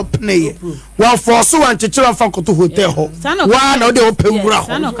pen up nay. Well, for so and chichira from to hotel. One of the open ground.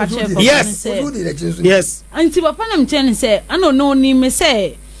 Yes, yes. Until upon them say, I don't know ni me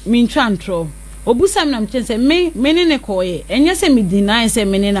say, mean trantro. Obusam nam chen say, me, menene koye, and yes, me deny say,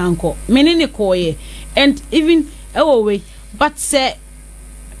 menene uncle, menene koye, and even away, but say,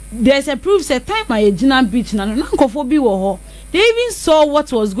 there's a proof say, time my Gina beach, and uncle for be wo. They even saw what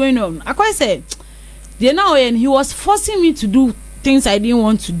was going on. I quite said, they now and he was forcing me to do things I didn't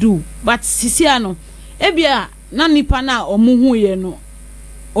want to do. But Sisiano, ebia na nipa na omuhu ye no.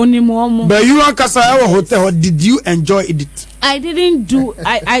 Onimo. But you and Kasa hotel, did you enjoy it? I didn't do.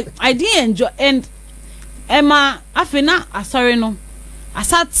 I didn't enjoy. And Emma, afena, sorry no. I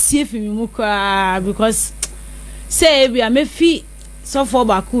sat safe in Muka because say ebia me fi so for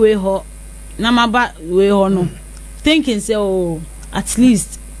back we ho na maba we ho no. Thinking say oh at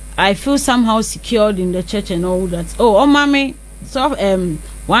least I feel somehow secured in the church and all that. Oh mommy, so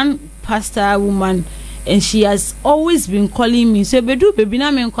one pastor woman, and she has always been calling me. So bedu baby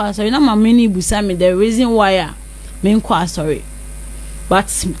na me nko sorry na mama ni busa me the reason why me nko sorry. But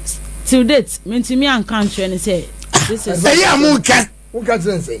till date, me to me and country and say this is say amunka. Unka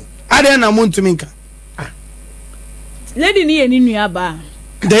say. Ade na muntu minka. Lady ni eni nuaba.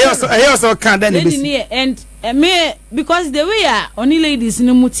 They also can't and me because the way only ladies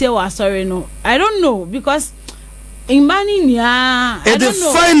no mutie wa sorry no I don't know because in money nia I don't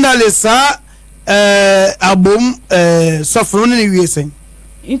know finally sir album suffer no we saying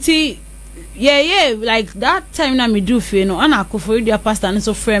nti yeah like that time na me do fe no ana akofo dia pastor and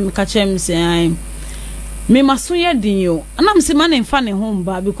so frame me catch him say me maso ye din yo ana me say man nfa ne home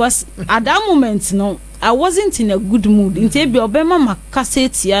ba because at that moment no I wasn't in a good mood. Nti be obema makase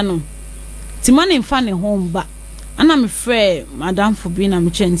tia no. Ti man nfa ne home ba. Ana me frɛ madam for being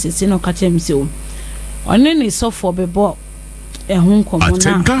am chance say no ka chem say o. One ne so for bebo ehun komo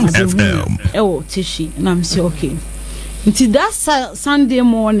na. Ewo tishi na me say okay. Nti that Sunday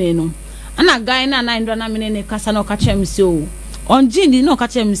morning no. Ana guy na ndo na me ne kasa no ka chem say o. On jindi no ka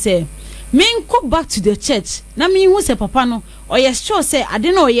chem say me go back to the church. Na me hu say papa no or yes sure say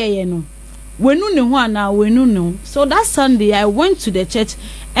ade na oyeye no. So that Sunday I went to the church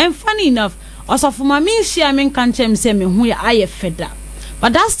and funny enough also for my share me can chem say me hu ya fed up.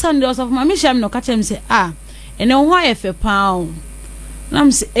 But that Sunday also for my share me no catch him say and then why fe pound. Na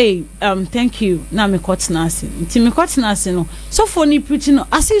me say hey thank you na me cut nasi. Nti me cut nasi no. So for ni preaching no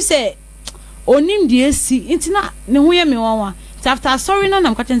as you say onim die esi nti na ne hu ya me wanwa. After sorry na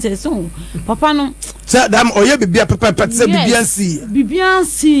I'm catching say so papa no say damn oye bibia papa say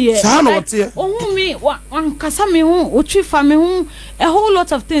bibiansi say no what here oh me wan kasa me hu otwifa me hu a whole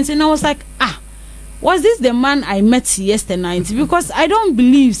lot of things and I was like was this the man I met yesterday night because I don't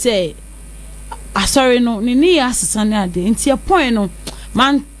believe say sorry no ni asesa na ade nti a point no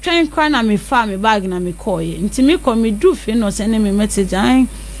man trying cry na me fa me bag na me call ye nti me come me do fe no send me message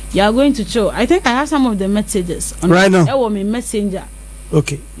you are going to show. I think I have some of the messages on right now. That was my messenger.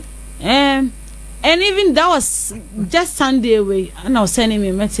 Okay. And even that was just Sunday away, and I was sending me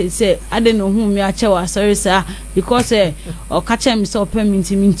a message say I don't know whom me achewa sorry sir because or catch him so permit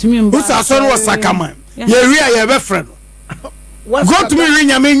to me. Who's a son was Sakama? You real your best friend. Go to me ring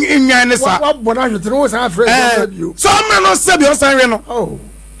your main in your sir. What bonus you throw us our friend you. So I'm not say your son no. Oh.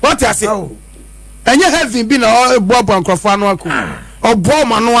 What you say? Oh. And you have been all Bob and Crofano. Oh, boy,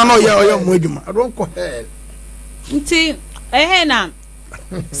 man, no one know you. I don't go ahead. Nti na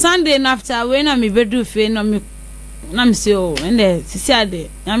Sunday after when I me bedu fe no me na me say oh and the sisi ade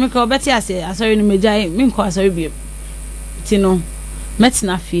na me ko beti ase asori no meja me ko asori bi ti no met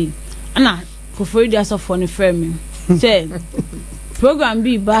na fe ana Kuforidia so for the frame. Say program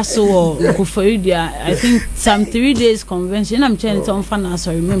be basso or Kuforidia. I think some 3 days convention. I'm trying to fan.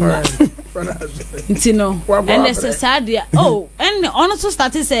 So remember, you know. And there's a sad idea. Oh, and also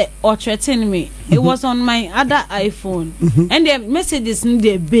started say or threatening me. It was on my other iPhone, and the messages need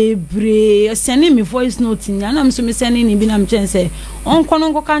the baby sending me voice notes. And I'm so sending in. I'm trying to say on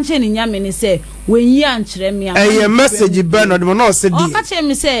konongo kanche ni nyame say when you answer me. A message Bernard no said. Oh, catch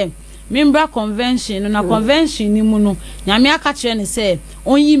me say. Member convention na convention ni mu no nyame aka kire ne say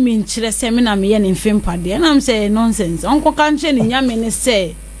onyi mi nkire say me na me ye ne mfempade na am say nonsense onko ka nkire ne nyame ne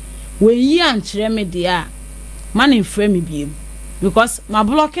say we yi ankire me dia man in frame me biem because my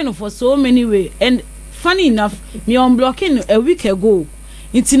blocking for so many way and funny enough me unblocking a week ago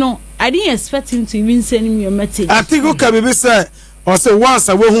it no I didn't expect him to even send me a message. I think okay baby say or say once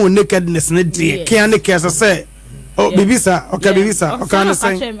I will nakedness ne dey can say oh, Bibisa, okay, Bibisa, okay,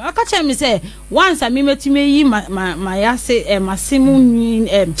 understand. Okay, me say once I met me my yase masimu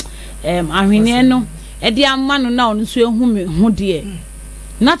ahwene no e dia ma no na ono so ehu me ho de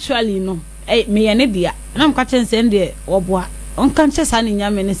naturally no me ye ne dia na am ka chen se de oboa on kan che sa ne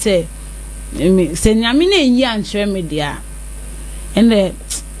nyame ne se me se nyame na yi anchre me dia ende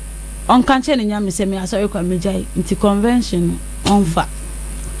on kan che ne nyame se me aso ekwa me jai nti convention on fa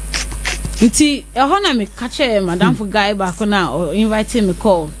Iti ehona me kache madam for guy back na or invite me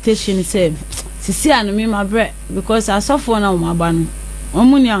call station say sisi anu me my bread because I suffer na o aba no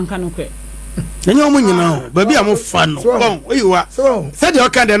omuni anka no kre enye omu nyina o baby am fa no bon oyiwa said you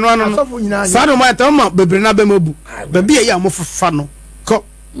can the no no sadu ma ta ma bebre na be mabu baby e am fa no ko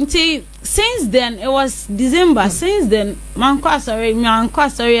nti since then it was December since then man sorry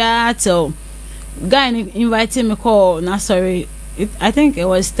till guy invited me call na sorry I think it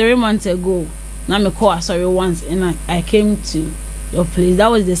was 3 months ago. Now me call sorry once and I came to your place. That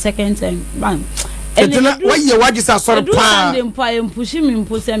was the second time. Bang. And why you just sort of pushing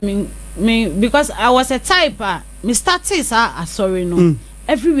me because I was a typer. Me started sorry no.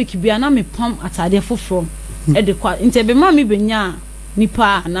 Every week be na me pump at a for from. At the inte be ma me benya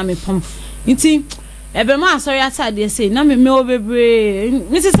nipa na me pump. Inti ebe ma sorry atade say na me obebre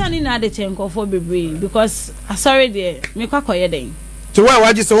Mrs. Ani na de chenko for bebre because sorry there me kwakoye den to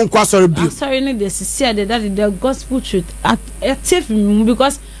why just won kwa sorry bi sorry ne de sister the gospel truth at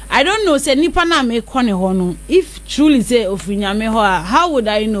because I don't know say nipa na me kone ho no if truly say ofinyame ho how would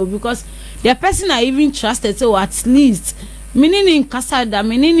I know because the person I even trusted so at least menini nkasa da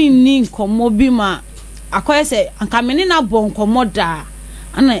menini ni nkomo bi ma akoye say anka menini na bon nkomo da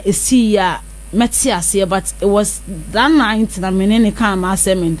ana esi ya Metias, but it was that night that I came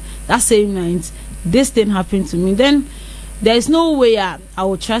assessment. That same night, this thing happened to me. Then there is no way I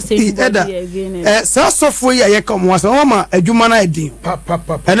will trust anybody again. So for you, come once. Mama, a human idea.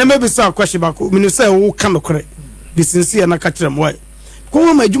 And then maybe some question about when you say, "Oh, can look correct." Be sincere and catch them. Why?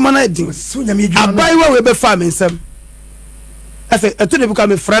 Come on, human idea. I buy what we be farming some. I say, I told you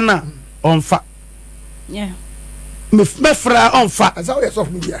become a friend now on fat. Yeah. Me friend on fat. That's how you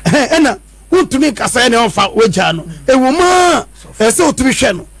solve media. Who to make us any of our wajano? A woman, so to be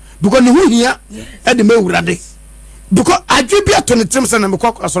shannon. Because who here at the Murade. Because I give you 20 times and I'm a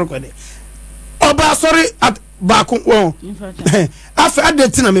cock or sorry. Oh, sorry at Baku. After I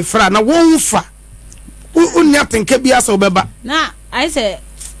did tell me, friend, I won't fa. Who nothing can be as over. Now, I say,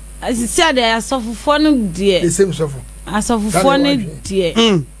 I said, I saw for fun, dear. The same suffer. I saw for fun, dear.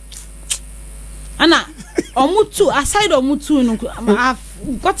 Anna, Omutu, aside Omutu, I've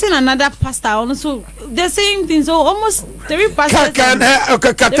gotten another pastor also the same thing, so almost 3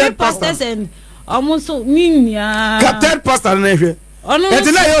 pastors pastors and almost ninya captain pastor na hwe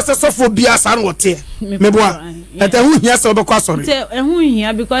ete na yo so for bia san wote meboa ete hu hia so be kwa sorry hu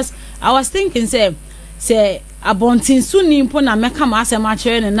hia because I was thinking say abontin su ni mpo na meka ma asem a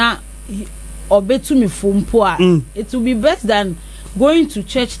kire na obetu me fompo a it will be better than going to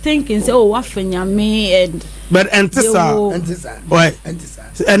church thinking say oh wafenya me and but entisa why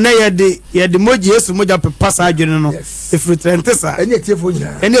and na ye de moji yesu moja pepa sa adwene no if it entisa ene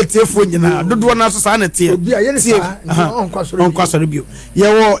tiefo nyina dodo na so sa na tie obi a ye sa onkwaso bio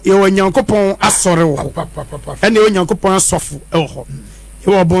ye wo nyankopon asore wo ene wo nyankopon asofo e wo ho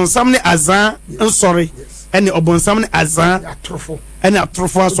ye wo bonsam ne azan nsore ene obonsam ne azan atrofo ene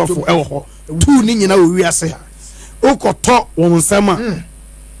atrofo asofo e wo ho tu ni nyina wo wiase ha ukoto won nsama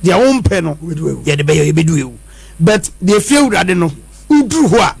dia won pe no ye de be ye bedu ewu but the few rade no udru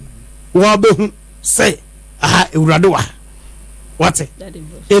ho a wo behu say aha ewurade wa what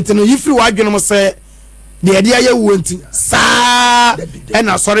it no yifri wa adwene mo say de dia ye wo nti sa e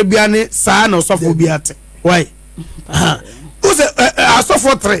na sore bia ne sa na sofo bia te why say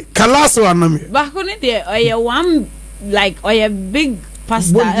asofo 3 kalaso anam back on it one like big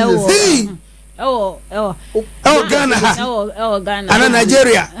pastor Ghana Ghana and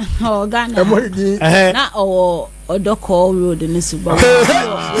Nigeria Ghana na Odoko road in Suba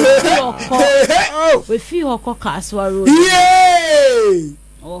we feel Hoko Kaswa road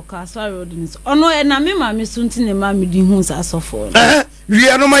Kaswa road in ono na me mama sunti ne mama di hu asofo we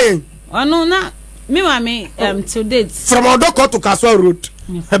are no my ono na me mama till date from Odoko to Kaswa road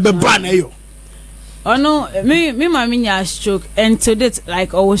be ban eyo ono me mama nya stroke and till date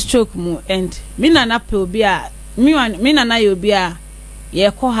like always stroke mu and me nana pe obi a me nana ye obi a ye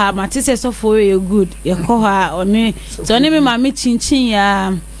ko ha matise so for you good ye ko ha oni so oni me mama chinchin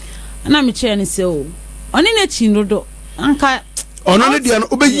ya na me chere ni se o oni na chinrodo anka ono ne dia no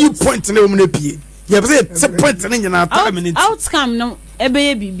obeyi point na omu na pie ye be say point na nyina ata minute outcome no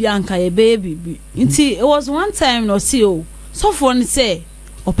ebeye bibi anka ebeye bibi nti it was one time no see o so for ni say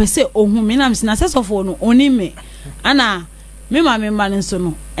opese ohun me na me na say so for no oni me ana me mama nso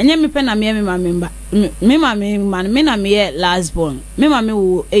no enye me pe na me mama me mama me na me last born me mama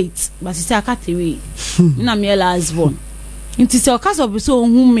wo 8 but say aka 3 me na me last born nti say okaso be so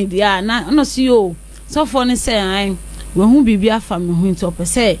ohun me dia na no see o so for ni say ai we hu bibia fa me hu nti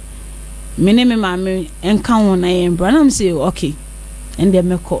opese me ne me mama enka won na ye bra na me say okay and dem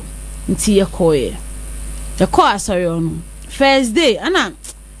meko nti ye ko ye the call sorry on first day ana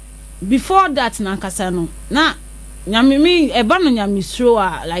before that na kasa no na nyame me eba no nyame sro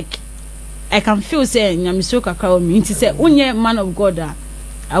like I can feel say nyame sro kakra o me nti say unye man of God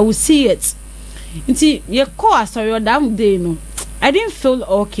I will see it nti ye call sorry that day no I didn't feel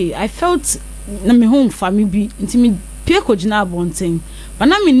okay. I felt na me home family bi nti me pie ko gina abonten but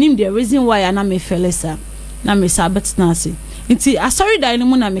na me nim the reason why na me felesa na me sabet na se nti asori da ni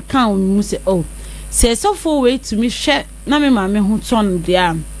mu na me kan mu say oh say so for way to me share na me ma me ho ton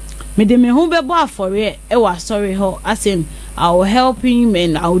dia me de me ho bebo afore e wa sorry ho as in I will help him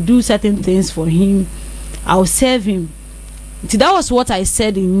and I will do certain things for him. I will serve him. See, that was what I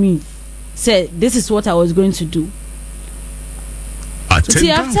said in me. Said this is what I was going to do.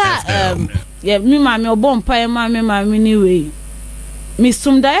 See, after yeah, me mama obon pa me mama anyway. Me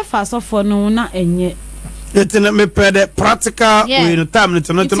sum da fast for no na enye. It me pede practical we no time no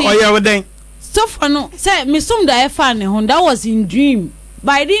oya we den. So for no say me sum da fa ne ho that was in dream.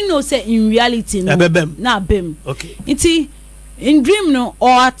 But I didn't know say in reality no. Na bem. Okay. Iti in dream no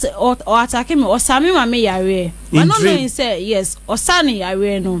or attack me or sami mama yare. But no know say yes or sani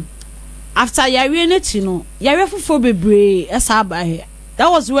yare no. After yare nechi no yare fufu bebre esa ba here. That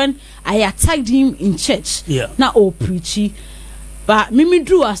was when I attacked him in church. Yeah. Na o preachy. But me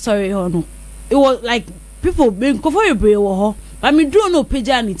drew a sorry no. It was like people being cover your brain wo. But me drew no page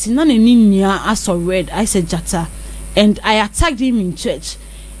and it's none in I saw red. I said jata. And I attacked him in church.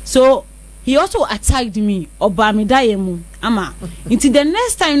 So he also attacked me oba me dayemu ama. Until the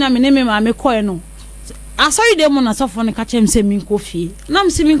next time na me name me call no. I saw them on a sofa na catch him say me coffee. Na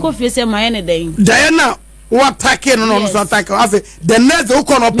me say me coffee say my ene den. Diana what attacking no so attack. I say the next who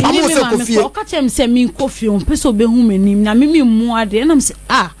come up pamo say coffee. O catch him say me coffee on peso be hu me nim na me mu ade na me say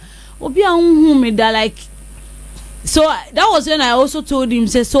obi a hu me da like. So that was when I also told him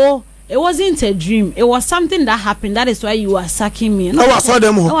say so it wasn't a dream. It was something that happened. That is why you are sacking me. No, I saw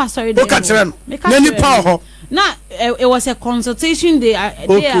them. Oh, I saw them. Nani power. Nah, it was a consultation day.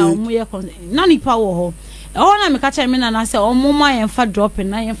 Nani power. Oh, na me catch me na na say, oh, mama yenfa dropping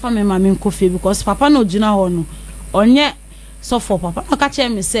na yenfa me mama coffee because papa no jina ho no. Onye so for papa. No catch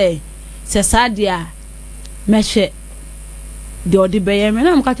me say sadia meche. The odibeye me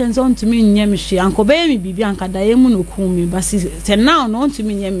na me catch on to me nye me hwe anko be me bibi anka da yemu no kum me but say now no to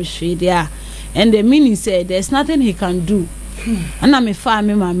me nye me hwe there and the meaning say there's nothing he can do and me fa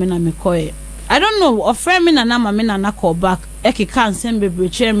me ma me na me koye I don't know of friend me na na ma me na na call back e ke kan sem bebre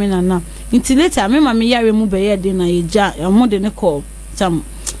che me na na until later me ma me yare mu be ye de na ye ja mo de ne call tam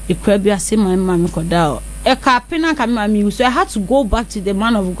e kwa bia se ma me ko da e ka pena ka me ma me so I had to go back to the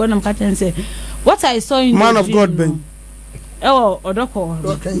man of God and catch and say what I saw in man of God ben. Oh, Odoko.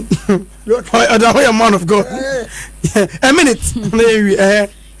 Okay. Oh, a man of God. A minute.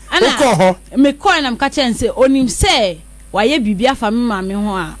 Me call and I'm catching and say, Onim say, why ye bibia for me, mammy,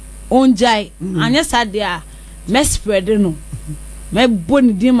 hoa, on jai, and yes, I dare, me spread no. Me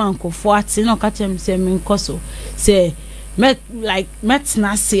boni demon ko for no catch him say, me coso, say, met like met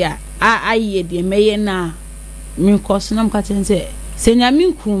nasia, I ye de me na, me coso, no catching say,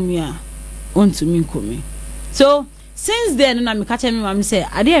 Senyamin kumia, on to me kumi. So, since then, na me catch me, mama say,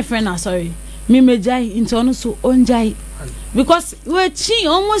 I dear friend, sorry, me jai into ono so on jai. Because we chi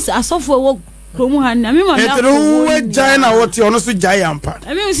almost as of Komu han na me ma na. We jai na what you so jai ampa.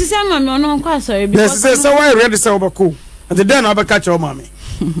 I mean si say ma me ono nkwa sorry because yes say why ready say obako. And then I catch your mommy.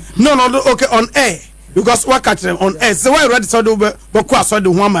 No okay on air because what catch them on air. So why ready say do bako aso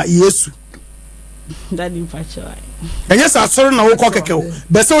de ho ama Yesu. That in fact why. And yes I sorry na wo kwa keke o.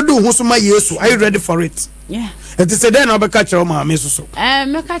 Be say do ho so ma Yesu. Are you ready for it? Yeah. And say then I catch your mommy so.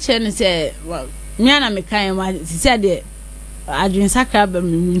 Me catch ni say me na me kan ma say de adwin SACR ba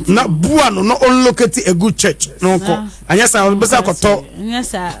me na bua no unlocate a good church no ko anya sa be sa koto anya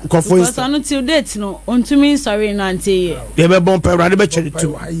sa ko for instance no till date no ontumi sorry no ante ye be bon pe rade be chere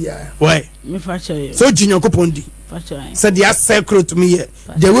tu why me fa chere so jinyo ko pondi fa chere said ya SACR to me here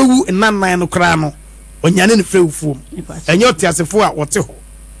de wewu nan no kra no onyane ne frewufu enye otiasefo a wote ho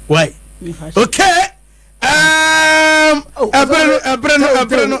why okay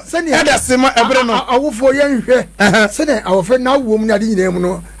ebreno eda sema ebreno awofo yenhwe sene awofo na wom na de nyina mu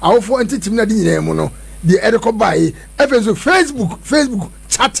no awofo entitim na de nyina mu no de edeko bai efenso facebook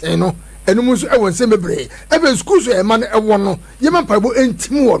chatting no enum so ewon se mebre even school so e man ewo no yema pabo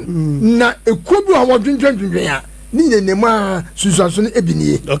entim won na ekodu a wodwendwendwen a ni nyina mu a susuaso no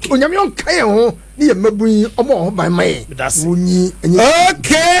ebinie onyame on kan ho ni ye mabun omo ho ban mai wonyi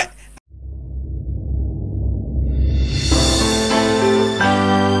okay.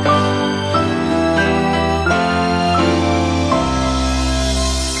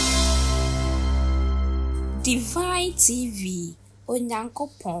 Divine TV,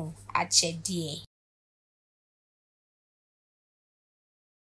 Onyankopon Achedie.